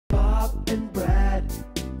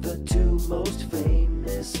most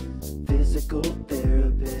famous physical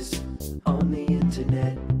therapist on the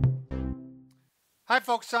internet. Hi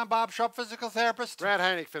folks, I'm Bob Sharp, physical therapist. Brad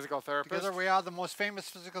Heineck, physical therapist. Together we are the most famous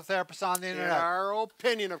physical therapists on the In internet. our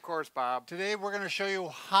opinion, of course, Bob. Today we're going to show you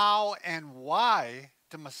how and why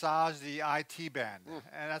to massage the IT band.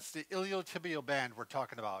 And that's the iliotibial band we're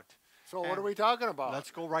talking about. So what are we talking about?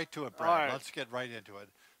 Let's go right to it, Brad. All right. Let's get right into it.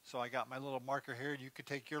 So I got my little marker here. You could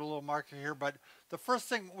take your little marker here. But the first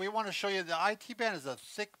thing we want to show you, the IT band is a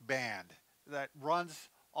thick band that runs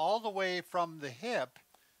all the way from the hip.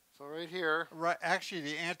 So right here. Right, actually,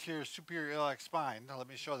 the anterior superior iliac spine. Now, let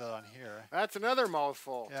me show that on here. That's another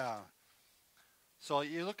mouthful. Yeah. So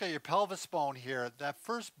you look at your pelvis bone here. That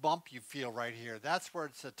first bump you feel right here, that's where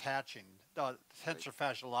it's attaching, the Tensor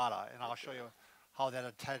Fascia Lata. And I'll show you how that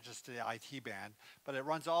attaches to the IT band. But it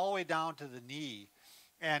runs all the way down to the knee.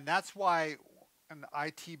 And that's why in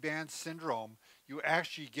IT band syndrome, you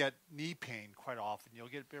actually get knee pain quite often. You'll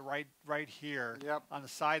get it right here on the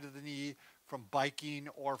side of the knee from biking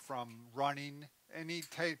or from running, any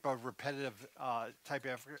type of repetitive type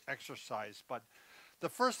of exercise. But the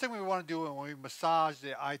first thing we want to do when we massage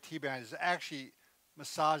the IT band is actually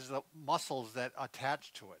massage the muscles that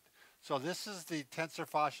attach to it. So this is the Tensor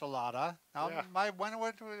Fascia Lata. Now, it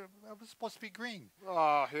was supposed to be green.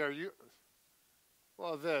 Oh, here you.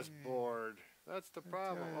 Well, this board. That's the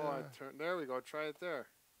problem. There we go. Try it there.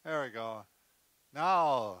 There we go.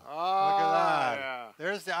 Now, look at that. Yeah.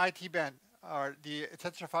 There's the IT band, or the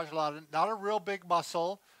Tensor Fascia Lata. Not a real big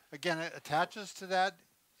muscle. Again, it attaches to that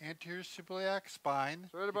anterior superior spine.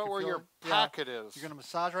 Right about where your pocket is. You're going to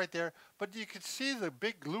massage right there. But you can see the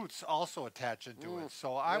big glutes also attach into it.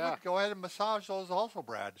 So I would go ahead and massage those also,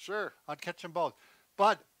 Brad. Sure. I'd catch them both.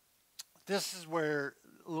 But this is where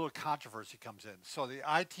a little controversy comes in. So the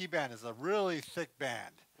IT band is a really thick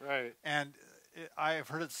band. Right. And I've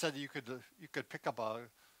heard it said you could pick up a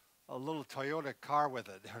little Toyota car with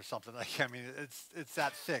it or something like that. I mean, it's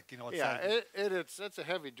that thick, you know. It's a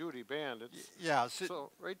heavy duty band.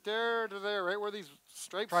 So right there to there, right where these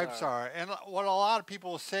stripes are. And what a lot of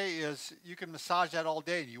people will say is you can massage that all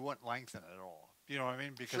day and you wouldn't lengthen it at all. You know what I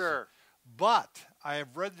mean? Because but I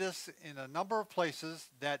have read this in a number of places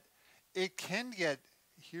that it can get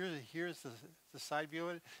here's the side view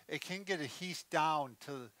of it. It can get adhesed down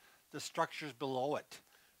to the structures below it.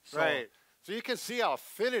 So, right. So you can see how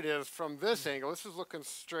thin it is from this angle. This is looking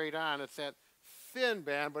straight on. It's that thin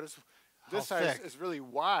band, but this side is really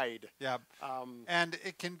wide. Yeah. And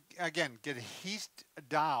it can, again, get adhesed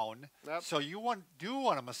down. Yep. So you do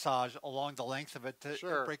want to massage along the length of it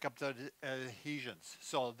to break up the adhesions.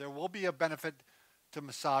 So there will be a benefit to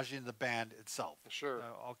massaging the band itself. Sure.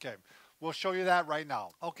 Okay. We'll show you that right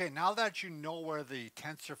now. Okay, now that you know where the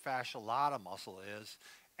Tensor Fascia Lata muscle is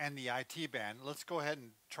and the IT band, let's go ahead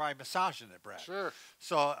and try massaging it, Brad. Sure.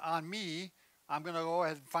 So on me, I'm going to go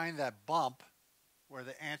ahead and find that bump where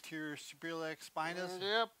the anterior superior spine is.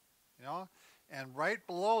 Yep. You know, and right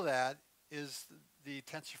below that is the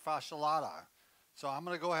Tensor Fascia Lata. So I'm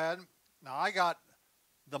going to go ahead. Now I got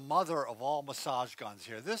the mother of all massage guns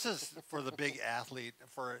here. This is for the big athlete,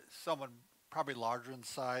 for someone probably larger in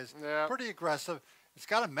size, pretty aggressive. It's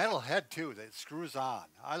got a metal head too that screws on.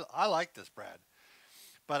 I like this, Brad.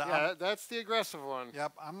 But that's the aggressive one.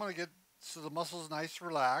 Yep, I'm going to get so the muscle's nice,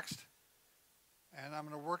 relaxed, and I'm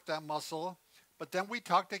going to work that muscle. But then we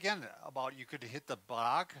talked again about you could hit the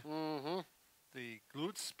buttock, the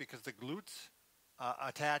glutes, because the glutes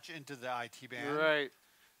attach into the IT band. Right.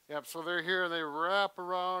 Yep. So they're here and they wrap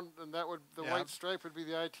around, and that would the white stripe would be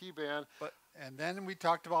the IT band. And then we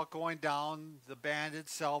talked about going down the band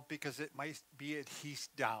itself because it might be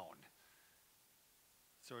adhesed down.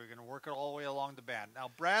 So we're going to work it all the way along the band.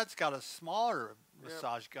 Now, Brad's got a smaller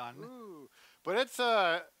massage gun. Ooh. But it's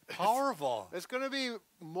powerful. It's going to be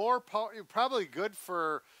more probably good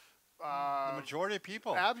for the majority of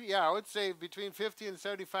people. Yeah, I would say between 50 and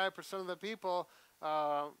 75% of the people.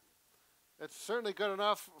 It's certainly good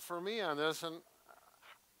enough for me on this. And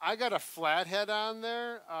I got a flat head on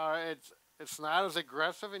there. It's not as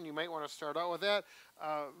aggressive, and you might want to start out with that.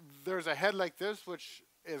 There's a head like this, which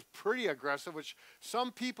is pretty aggressive, which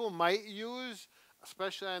some people might use,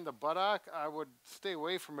 especially on the buttock. I would stay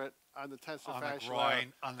away from it on the Tensor Fascia Lata.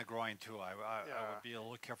 On the groin, too. I would be a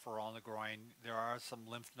little careful on the groin. There are some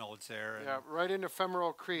lymph nodes there. Yeah, right in the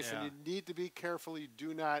femoral crease, and you need to be careful. You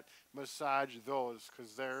do not massage those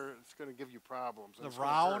because it's going to give you problems. The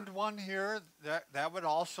round one here, that would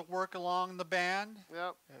also work along the band.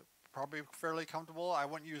 Yep. Probably fairly comfortable. I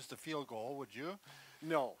wouldn't use the field goal, would you?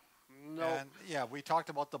 No. No. And yeah, we talked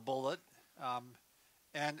about the bullet.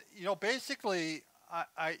 And, you know, basically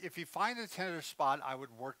if you find a tender spot, I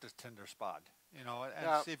would work this tender spot, you know,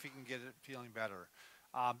 and see if you can get it feeling better.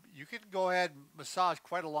 You can go ahead and massage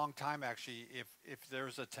quite a long time, actually, if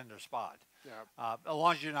there's a tender spot. Yeah. As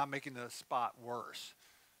long as you're not making the spot worse.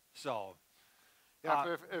 So.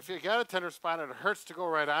 Yeah, if you got a tender spot and it hurts to go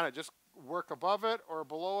right on it, just work above it or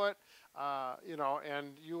below it, you know,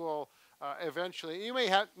 and you will eventually, you may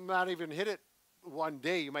have not even hit it one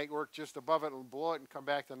day. You might work just above it and below it and come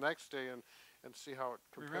back the next day and see how it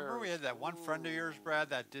compares. Remember we had that one friend of yours,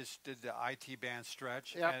 Brad, that just did the IT band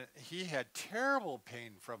stretch? Yep. And he had terrible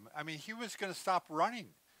pain from, I mean, he was going to stop running.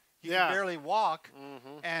 He Yeah. could barely walk.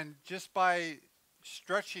 Mm-hmm. And just by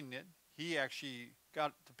stretching it, he actually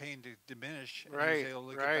got the pain to diminish, and he Right, was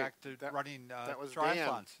able to right. get back to That- running that was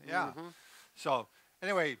triathlons. Dan. Yeah. Mm-hmm. So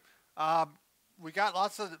anyway, we got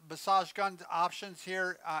lots of massage gun options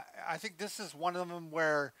here. I think this is one of them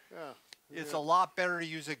where it's a lot better to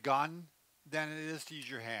use a gun than it is to use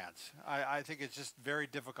your hands. I think it's just very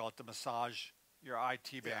difficult to massage your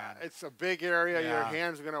IT band. Yeah, it's a big area. Your Yeah.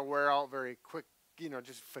 hands are going to wear out very quick, you know,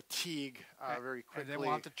 just fatigue very quickly. And then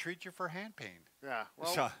we'll have to treat you for hand pain. Yeah,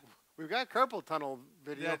 well, So- we've got carpal tunnel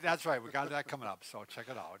video. Yeah, that's right. We got that coming up, so check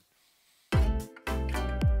it out.